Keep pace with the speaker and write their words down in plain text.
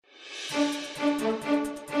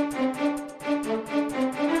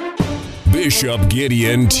Bishop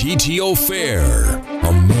Gideon T.T. Fair,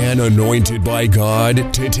 a man anointed by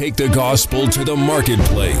God to take the gospel to the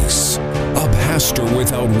marketplace, a pastor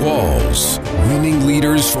without walls, winning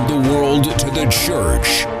leaders from the world to the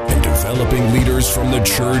church, and developing leaders from the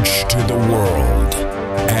church to the world.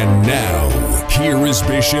 And now, here is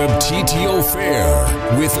Bishop T.T.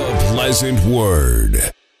 Fair with a pleasant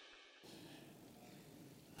word.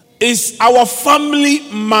 It's our family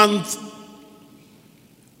month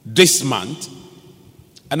this month,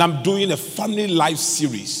 and I'm doing a family life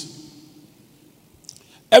series.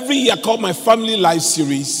 Every year I call my family life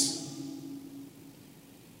series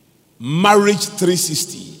Marriage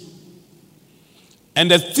 360.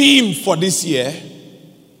 And the theme for this year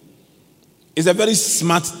is a very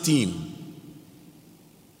smart theme.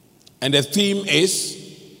 And the theme is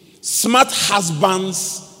smart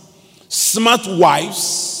husbands, smart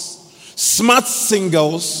wives, smart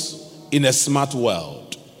singles in a smart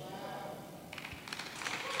world.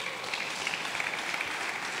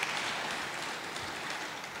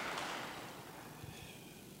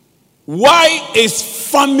 Why is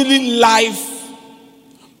family life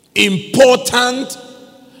important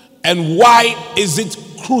and why is it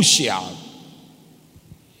crucial?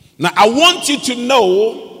 Now, I want you to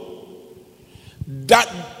know that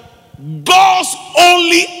God's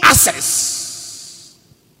only access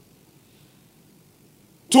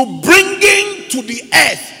to bringing to the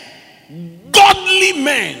earth godly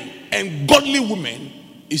men and godly women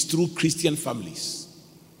is through Christian families.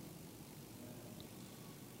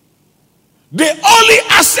 The only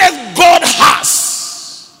access God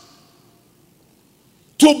has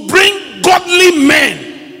to bring godly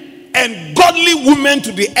men and godly women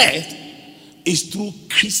to the earth is through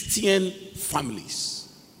Christian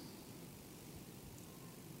families.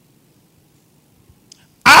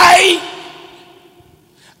 I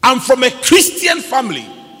am from a Christian family.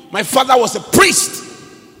 My father was a priest.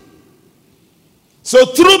 So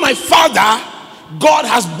through my father, God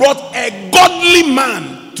has brought a godly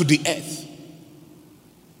man to the earth.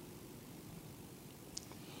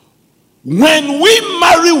 When we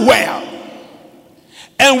marry well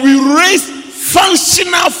and we raise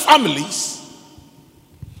functional families,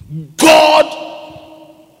 God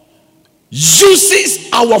uses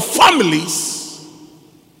our families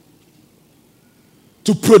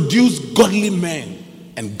to produce godly men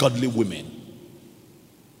and godly women.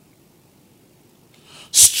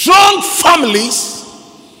 Strong families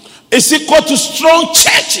is equal to strong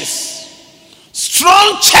churches.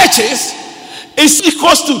 Strong churches is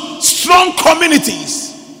equal to strong communities.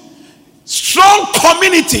 Strong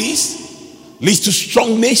communities leads to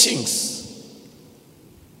strong nations.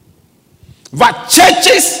 But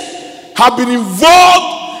churches have been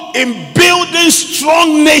involved in building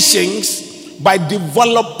strong nations by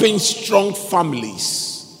developing strong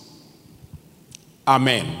families.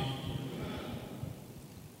 Amen.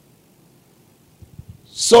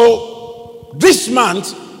 So this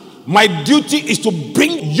month, my duty is to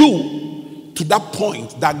bring you to that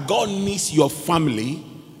point that God needs your family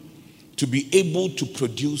to be able to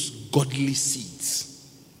produce godly seeds.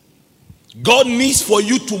 God needs for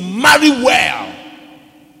you to marry well,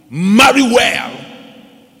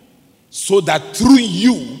 so that through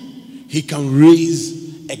you, he can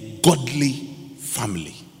raise a godly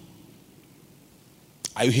family.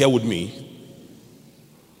 Are you here with me?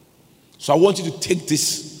 So I want you to take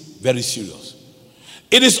this very serious.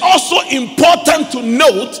 It is also important to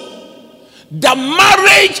note that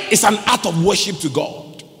marriage is an act of worship to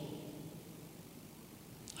God.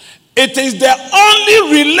 It is the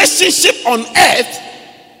only relationship on earth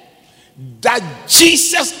that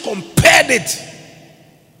Jesus compared it,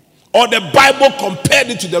 or the Bible compared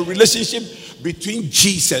it to the relationship between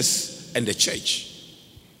Jesus and the church.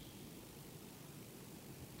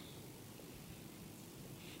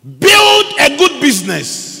 Build a good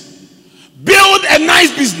business. Build a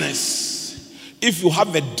nice business. If you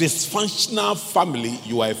have a dysfunctional family,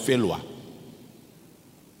 you are a failure.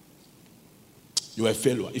 You are a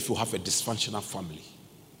failure if you have a dysfunctional family.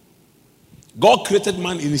 God created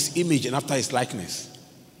man in his image and after his likeness.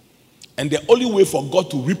 And the only way for God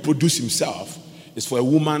to reproduce himself is for a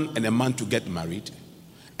woman and a man to get married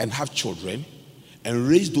and have children and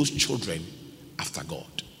raise those children after God.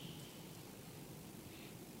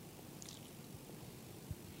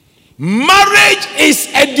 Marriage is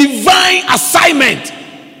a divine assignment.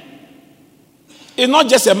 It's not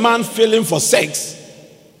just a man feeling for sex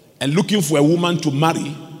and looking for a woman to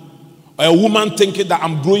marry, or a woman thinking that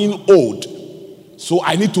I'm growing old, so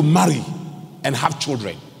I need to marry and have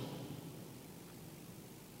children.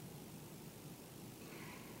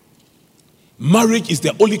 Marriage is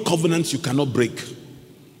the only covenant you cannot break.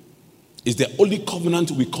 It's the only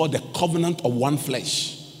covenant we call the covenant of one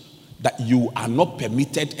flesh that you are not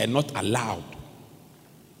permitted and not allowed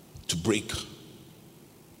to break.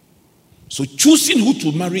 So choosing who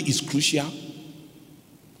to marry is crucial.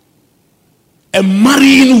 And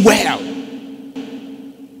marrying well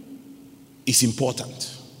is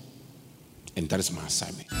important. And that is my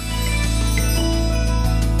assignment.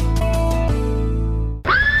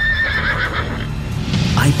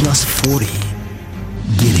 I+40.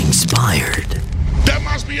 Get inspired. There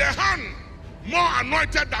must be a hand more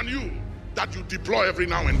anointed than you that you deploy every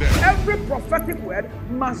now and then. Every prophetic word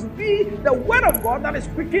must be the word of God that is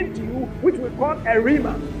speaking to you, which we call a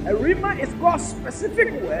rhema. A rhema is God's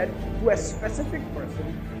specific word to a specific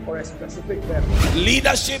person or a specific purpose.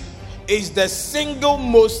 Leadership is the single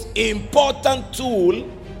most important tool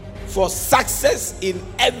for success in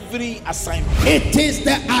every assignment. It is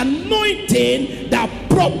the anointing that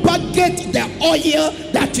propagates the oil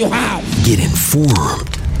that you have. Get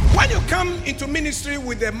informed. When you come into ministry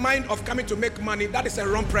with the mind of coming to make money, that is a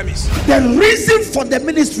wrong premise. The reason for the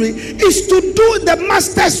ministry is to do the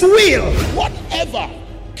master's will. Whatever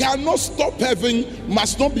cannot stop heaven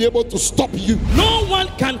must not be able to stop you. No one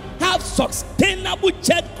can have sustainable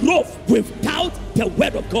church growth without the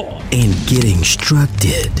word of God. And get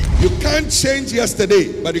instructed. You can't change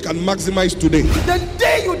yesterday, but you can maximize today. The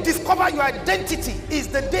day you discover your identity is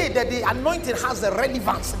the day that the anointing has a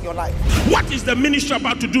relevance in your life. What is the ministry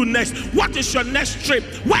about to do next? What is your next trip?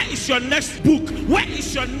 Where is your next book? Where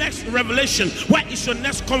is your next revelation? Where is your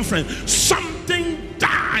next conference? Something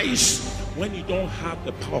dies when you don't have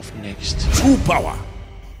the power of next. True power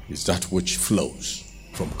is that which flows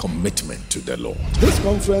from commitment to the Lord. This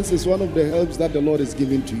conference is one of the helps that the Lord is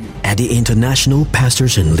giving to you. At the International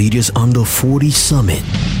Pastors and Leaders Under 40 Summit,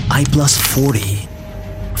 I+40,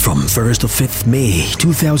 from 1st to 5th May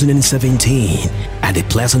 2017, at the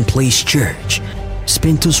Pleasant Place Church,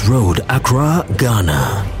 Spintus Road, Accra,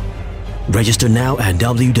 Ghana. Register now at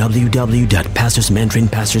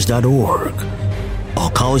www.pastorsmentoringpastors.org or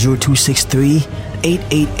call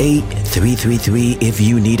 0263-888-333 if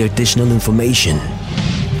you need additional information.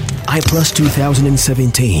 I+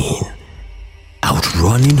 2017,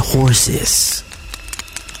 outrunning horses.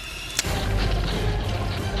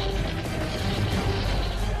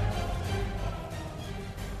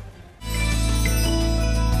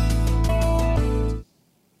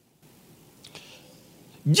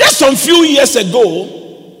 Just some few years ago,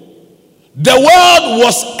 the world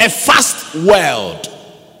was a fast world.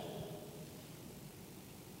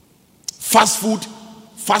 Fast food,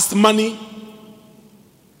 fast money,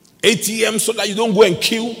 ATM so that you don't go and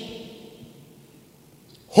queue,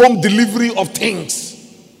 home delivery of things.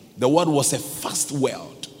 The world was a fast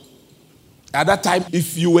world. At that time,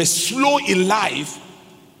 if you were slow in life,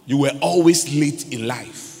 you were always late in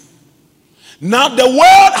life. Now the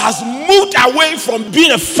world has moved away from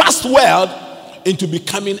being a fast world into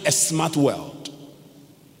becoming a smart world.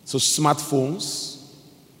 So smartphones,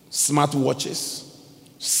 smart watches,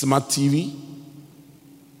 smart TV,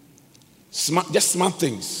 just smart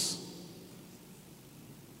things.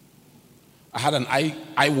 I had an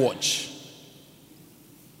iWatch.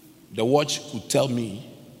 The watch could tell me,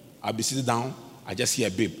 I'll be sitting down, I just hear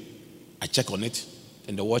a beep. I check on it,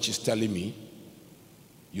 and the watch is telling me,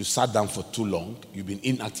 you sat down for too long, you've been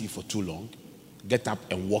inactive for too long, get up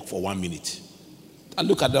and walk for 1 minute. I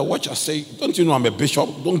look at the watch, I say, don't you know I'm a bishop?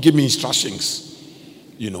 Don't give me instructions.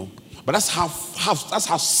 You know. But that's how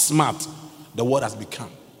smart the world has become.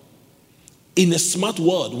 In a smart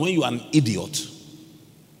world, when you are an idiot,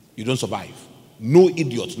 you don't survive. No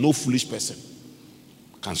idiot, no foolish person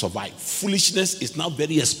can survive. Foolishness is now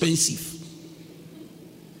very expensive.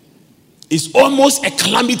 It's almost a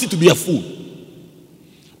calamity to be a fool.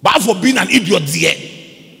 But for being an idiot there,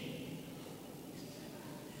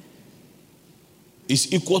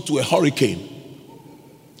 is equal to a hurricane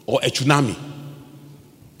or a tsunami.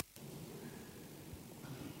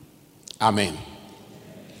 Amen.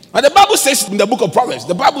 And the Bible says in the book of Proverbs,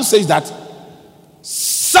 the Bible says that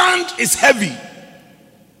sand is heavy,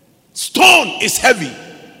 stone is heavy,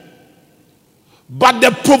 but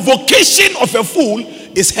the provocation of a fool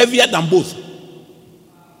is heavier than both.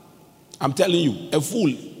 I'm telling you, a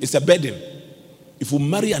fool is a burden. If you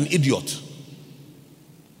marry an idiot,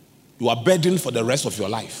 you are burdened for the rest of your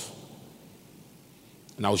life.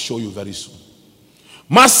 And I'll show you very soon.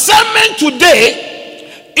 My sermon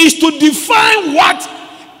today is to define what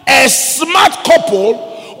a smart couple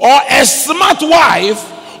or a smart wife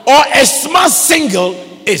or a smart single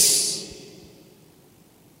is.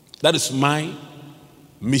 That is my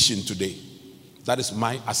mission today. That is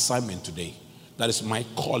my assignment today. That is my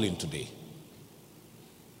calling today.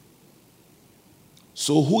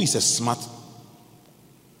 So who is a smart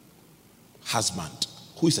husband?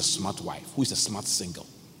 Who is a smart wife? Who is a smart single?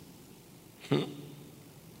 In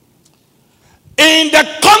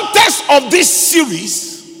the context of this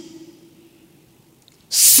series,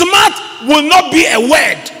 smart will not be a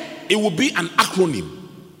word, it will be an acronym.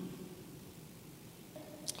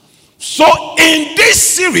 So in this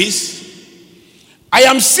series, I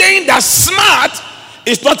am saying that smart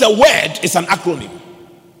is not a word, it's an acronym.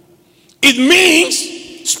 It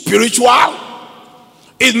means spiritual,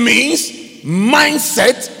 it means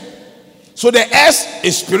mindset. So the S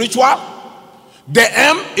is spiritual, the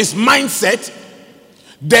M is mindset,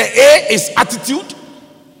 the A is attitude,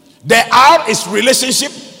 the R is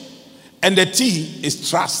relationship, and the T is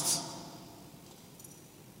trust.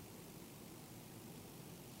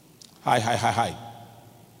 Hi.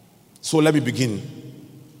 So let me begin.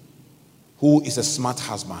 Who is a smart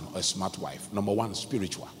husband or a smart wife? Number one,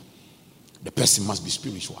 spiritual. The person must be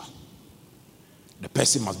spiritual. The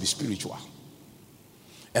person must be spiritual.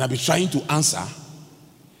 And I'll be trying to answer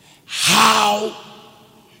how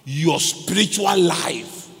your spiritual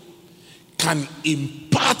life can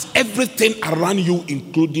impact everything around you,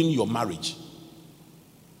 including your marriage.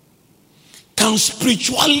 Can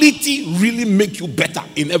spirituality really make you better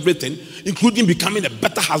in everything, including becoming a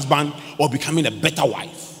better husband or becoming a better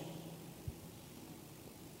wife?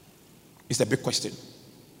 It's a big question.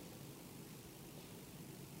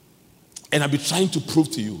 And I'll be trying to prove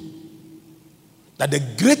to you that the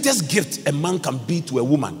greatest gift a man can be to a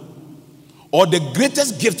woman, or the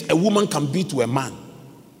greatest gift a woman can be to a man,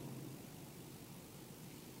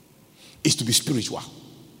 is to be spiritual.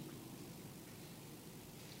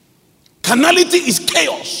 Carnality is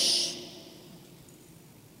chaos.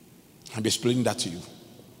 I'll be explaining that to you.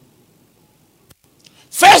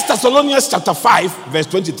 1 Thessalonians chapter 5, verse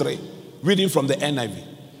 23, reading from the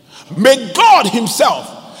NIV. May God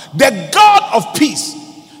himself, the God of peace,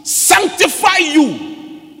 sanctify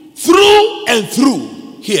you through and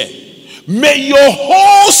through. Here, may your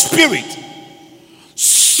whole spirit,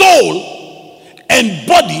 soul, and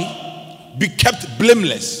body be kept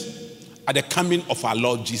blameless at the coming of our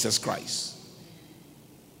Lord Jesus Christ.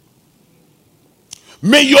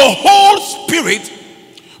 May your whole spirit,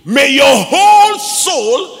 may your whole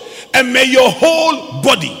soul, and may your whole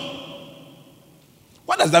body.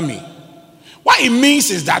 What does that mean? What it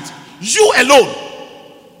means is that you alone,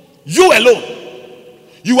 you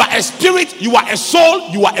are a spirit, you are a soul,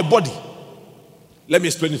 you are a body. Let me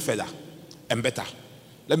explain it further and better.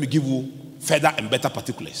 Let me give you further and better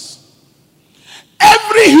particulars.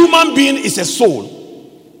 Every human being is a soul,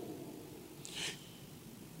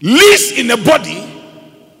 lives in a body,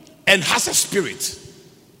 and has a spirit.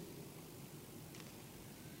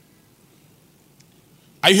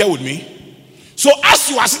 Are you here with me? So as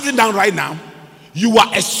you are sitting down right now, you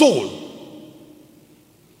are a soul.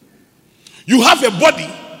 You have a body,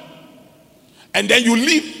 and then you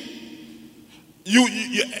live.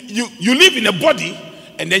 You live in a body,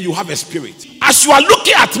 and then you have a spirit. As you are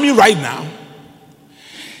looking at me right now,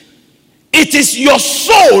 it is your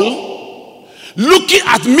soul looking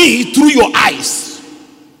at me through your eyes.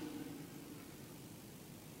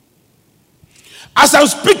 As I'm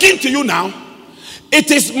speaking to you now, it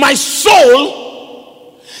is my soul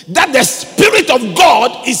that the Spirit of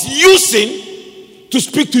God is using to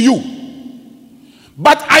speak to you.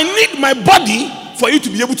 But I need my body for you to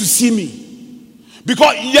be able to see me,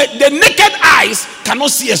 because the naked eyes cannot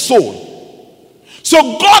see a soul. So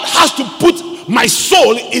God has to put my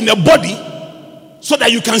soul in a body so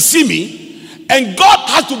that you can see me, and God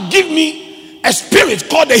has to give me a spirit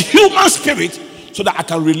called the human spirit so that I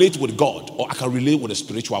can relate with God, or I can relate with the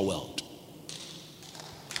spiritual world.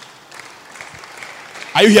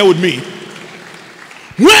 Are you here with me?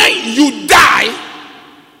 When you die,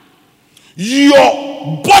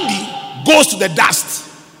 your body goes to the dust.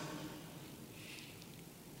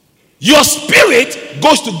 Your spirit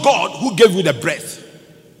goes to God who gave you the breath.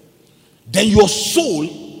 Then your soul,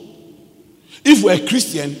 if you're a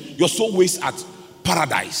Christian, your soul waits at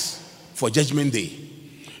paradise for judgment day.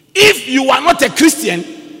 If you are not a Christian,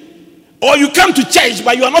 or you come to church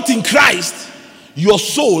but you are not in Christ, your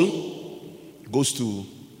soul goes to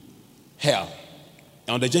hell.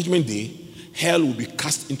 And on the judgment day, hell will be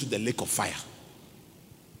cast into the lake of fire.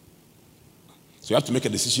 So you have to make a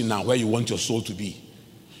decision now where you want your soul to be.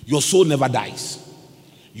 Your soul never dies.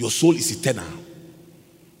 Your soul is eternal.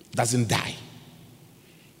 Doesn't die.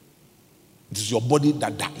 It is your body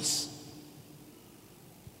that dies.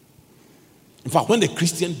 In fact, when the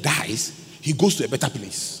Christian dies, he goes to a better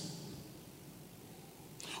place.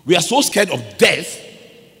 We are so scared of death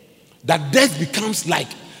that death becomes like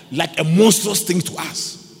a monstrous thing to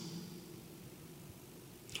us.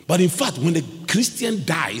 But in fact, when a Christian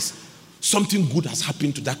dies, something good has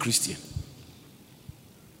happened to that Christian.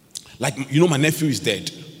 Like, my nephew is dead.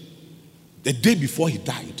 The day before he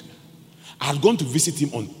died, I had gone to visit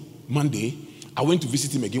him on Monday. I went to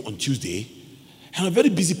visit him again on Tuesday. And I'm a very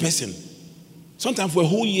busy person. Sometimes for a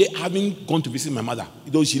whole year, I haven't gone to visit my mother,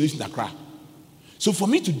 though she lives in Accra. So for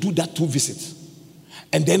me to do that 2 visits,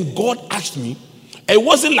 and then God asked me, it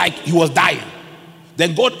wasn't like he was dying.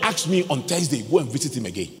 Then God asked me on Thursday, go and visit him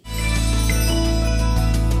again.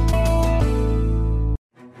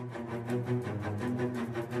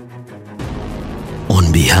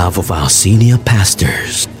 On behalf of our senior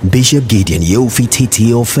pastors, Bishop Gideon Yofi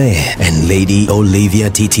Titi Ofair and Lady Olivia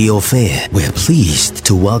Titi Ofair, we're pleased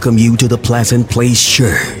to welcome you to the Pleasant Place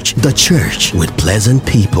Church, the church with pleasant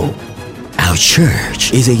people. Our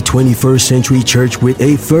church is a 21st century church with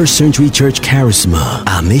a first century church charisma.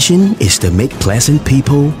 Our mission is to make pleasant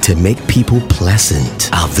people to make people pleasant.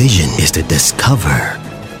 Our vision is to discover,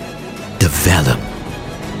 develop,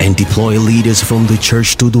 and deploy leaders from the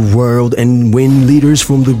church to the world and win leaders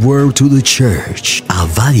from the world to the church. Our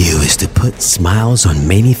value is to put smiles on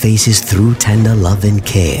many faces through tender love and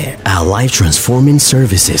care. Our life-transforming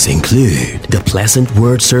services include the Pleasant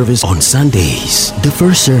Word service on Sundays. The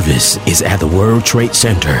first service is at the World Trade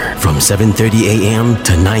Center from 7:30 a.m.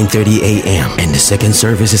 to 9:30 a.m. And the second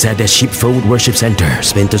service is at the Sheepfold Worship Center,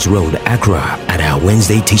 Spintus Road, Accra, at our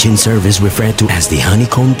Wednesday teaching service referred to as the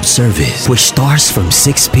Honeycomb service, which starts from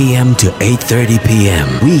 6 p.m. to 8:30 p.m.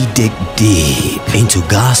 We dig deep into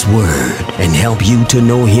God's Word and help you to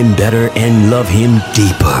know Him better and love Him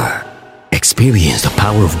deeper. Experience the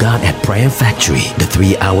power of God at Prayer Factory, the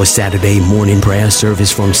 3-hour Saturday morning prayer service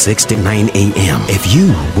from 6 to 9 a.m. If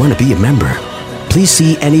you want to be a member, please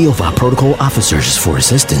see any of our protocol officers for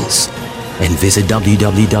assistance and visit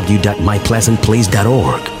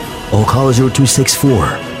www.mypleasantplace.org or call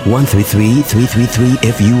 0264-133-333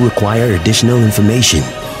 if you require additional information.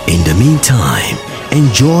 In the meantime,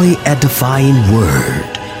 enjoy edifying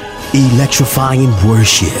word, electrifying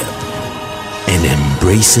worship, and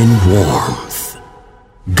embracing warmth.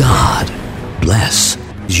 God bless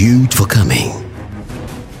you for coming.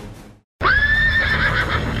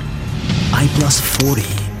 I+40.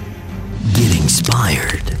 Get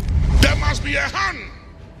inspired. There must be a hand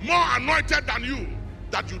more anointed than you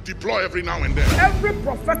that you deploy every now and then. Every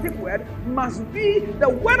prophetic word must be the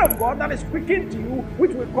word of God that is speaking to you,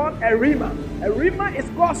 which we call a rhema. A rhema is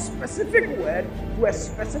God's specific word to a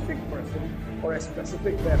specific person or a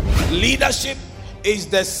specific purpose. Leadership is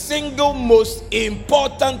the single most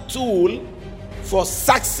important tool for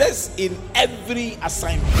success in every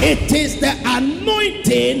assignment. It is the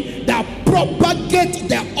anointing that propagates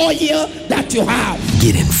the oil that you have.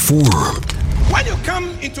 Get informed. When you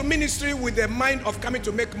come into ministry with the mind of coming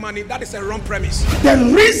to make money, that is a wrong premise. The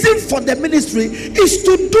reason for the ministry is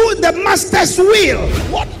to do the master's will.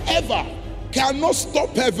 Whatever cannot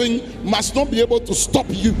stop heaven must not be able to stop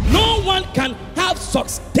you. No one can have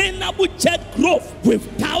sustainable church growth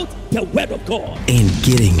without the word of God. And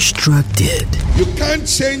get instructed. You can't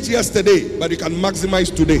change yesterday, but you can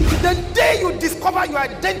maximize today. The day you discover your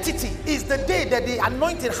identity is the day that the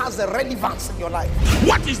anointing has a relevance in your life.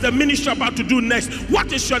 What is the ministry about to do next?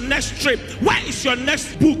 What is your next trip? Where is your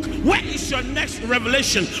next book? Where is your next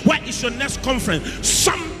revelation? Where is your next conference?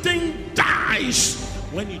 Something dies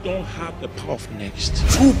when you don't have the power of next.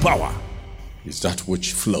 True power is that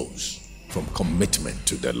which flows from commitment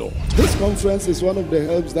to the Lord. This conference is one of the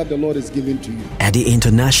helps that the Lord is giving to you. At the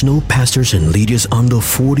International Pastors and Leaders Under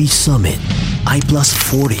 40 Summit,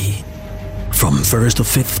 I+40, from 1st to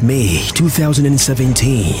 5th May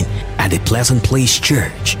 2017 at the Pleasant Place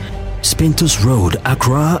Church, Spintus Road,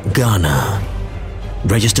 Accra, Ghana.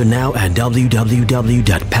 Register now at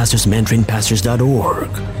www.pastorsmentoringpastors.org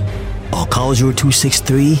or call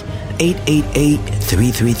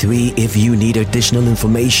 0263-888-333 if you need additional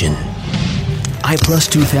information. I+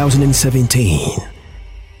 2017,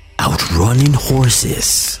 outrunning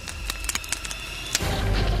horses.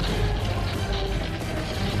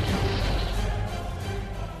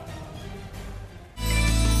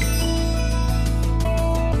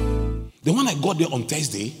 Then when I got there on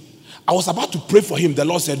Thursday, I was about to pray for him. The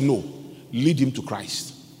Lord said, no, lead him to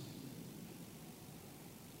Christ.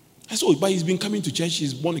 I said, oh, but he's been coming to church,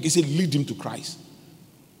 he's born again. He said, lead him to Christ.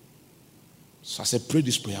 So I said, pray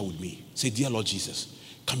this prayer with me. Say, dear Lord Jesus,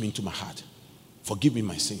 come into my heart. Forgive me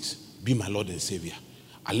my sins. Be my Lord and Savior.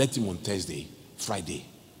 I left him on Thursday, Friday.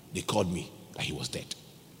 They called me that he was dead.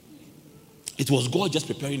 It was God just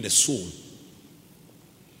preparing the soul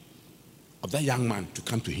of that young man to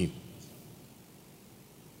come to him.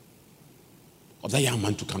 Of that young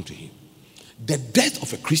man to come to him. The death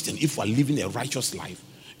of a Christian, if we are living a righteous life,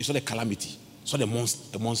 is not a calamity. It's not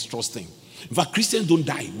a monstrous thing. In fact, Christians don't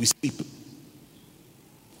die. We sleep,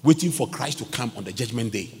 waiting for Christ to come on the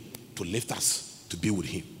judgment day to lift us to be with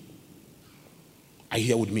him. Are you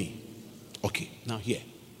here with me? Okay, now here.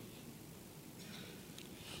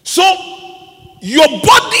 So, your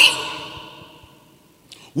body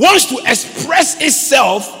wants to express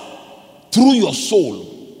itself through your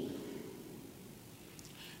soul.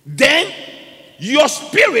 Then, your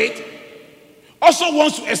spirit also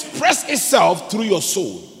wants to express itself through your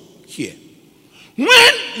soul. Here.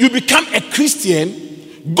 When you become a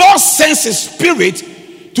Christian, God sends His Spirit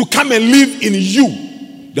to come and live in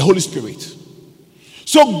you, the Holy Spirit.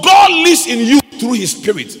 So God lives in you through His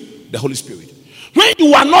Spirit, the Holy Spirit. When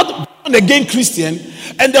you are not born again Christian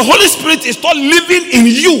and the Holy Spirit is not living in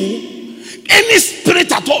you, any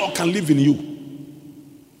spirit at all can live in you.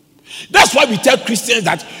 That's why we tell Christians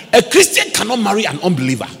that a Christian cannot marry an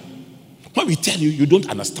unbeliever. When we tell you, you don't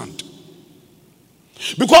understand.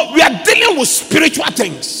 Because we are dealing with spiritual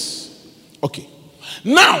things. Okay.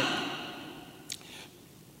 Now,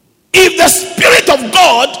 if the Spirit of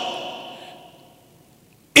God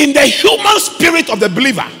in the human spirit of the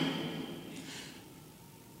believer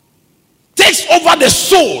takes over the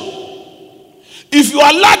soul, if you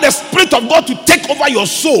allow the Spirit of God to take over your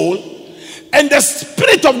soul, and the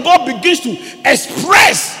Spirit of God begins to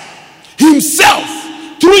express Himself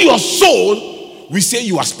through your soul, we say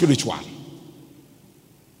you are spiritual.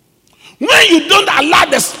 When you don't allow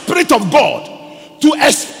the Spirit of God to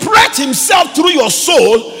express Himself through your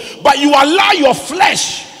soul, but you allow your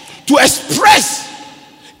flesh to express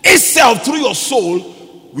itself through your soul,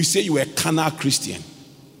 we say you are a carnal Christian.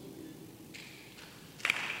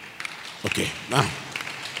 Okay, now,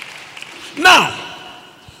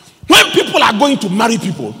 when people are going to marry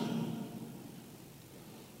people,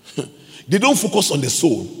 they don't focus on the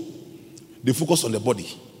soul, they focus on the body,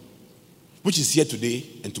 which is here today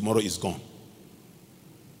and tomorrow is gone.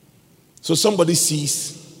 So somebody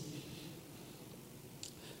sees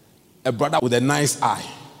a brother with a nice eye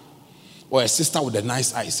or a sister with a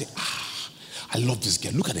nice eye, say, I love this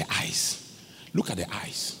girl. Look at the eyes. Look at the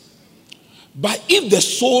eyes. But if the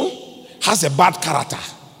soul has a bad character,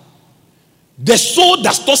 the soul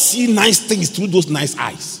does not see nice things through those nice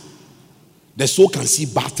eyes. The soul can see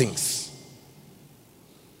bad things.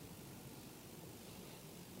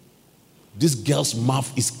 This girl's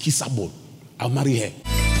mouth is kissable. I'll marry her.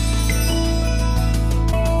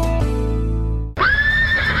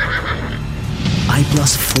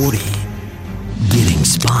 I+40. Get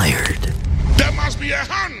inspired. There must be a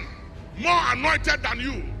hand more anointed than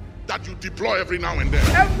you that you deploy every now and then.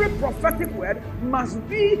 Every prophetic word must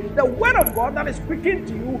be the word of God that is speaking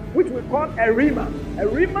to you, which we call a rhema. A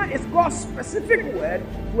rhema is God's specific word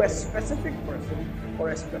to a specific person or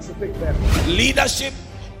a specific person. Leadership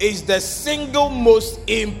is the single most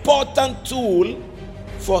important tool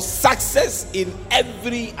for success in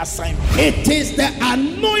every assignment. It is the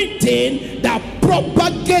anointing that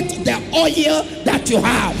propagates the oil that you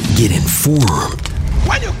have. Get informed.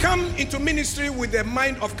 When you come into ministry with the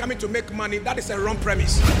mind of coming to make money, that is a wrong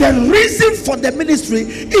premise. The reason for the ministry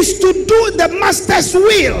is to do the master's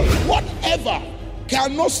will. Whatever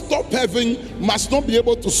cannot stop heaven must not be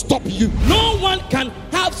able to stop you. No one can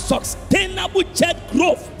have sustainable church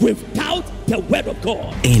growth without the word of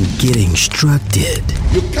God. And get instructed.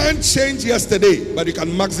 You can't change yesterday, but you can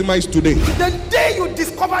maximize today. The day you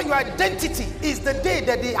discover your identity is the day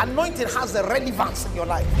that the anointing has a relevance in your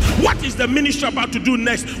life. What is the ministry about to do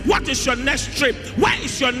next? What is your next trip? Where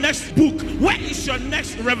is your next book? Where is your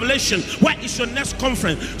next revelation? Where is your next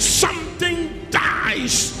conference? Something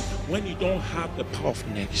dies when you don't have the power of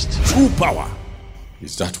next. True power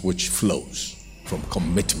is that which flows from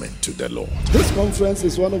commitment to the Lord. This conference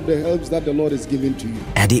is one of the helps that the Lord is giving to you.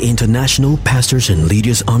 At the International Pastors and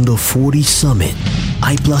Leaders Under 40 Summit,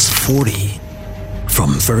 I+40.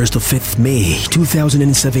 From 1st to 5th May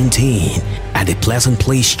 2017 at the Pleasant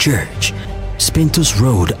Place Church, Spintus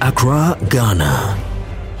Road, Accra, Ghana.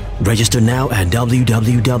 Register now at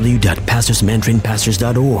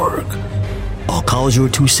www.pastorsmentoringpastors.org or call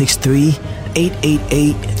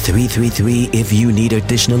 0263-888-333 if you need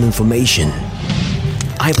additional information.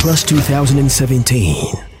 I+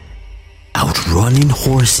 2017. Outrunning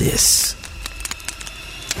horses.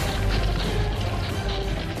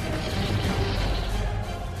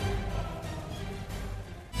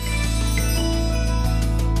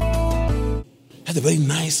 Has a very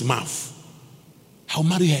nice mouth. I'll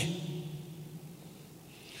marry her.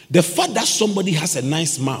 The fact that somebody has a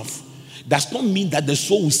nice mouth does not mean that the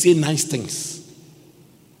soul will say nice things.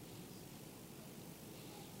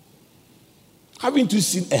 Haven't you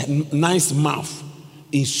seen a nice mouth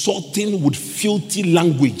insulting with filthy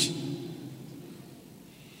language?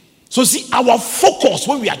 So see, our focus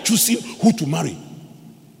when we are choosing who to marry.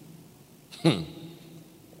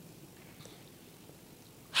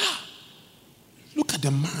 Look at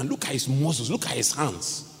the man, look at his muscles, look at his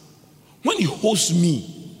hands. When he holds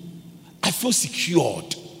me, I feel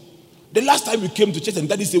secured. The last time we came to church and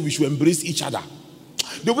daddy said we should embrace each other.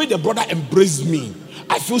 The way the brother embraced me,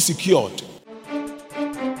 I feel secured.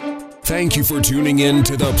 Thank you for tuning in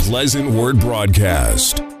to the Pleasant Word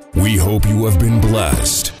broadcast. We hope you have been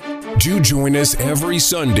blessed. Do join us every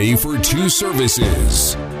Sunday for 2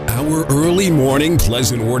 services. Our early morning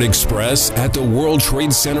Pleasant Word Express at the World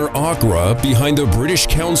Trade Center Accra behind the British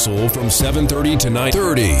Council from 7:30 to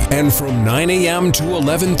 9:30 and from 9 a.m. to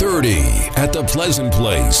 11:30 at the Pleasant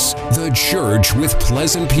Place, the church with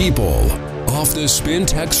pleasant people, off the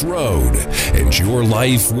Spintex Road, and your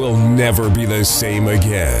life will never be the same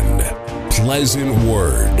again. Pleasant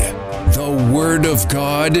Word, the Word of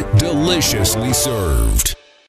God deliciously served.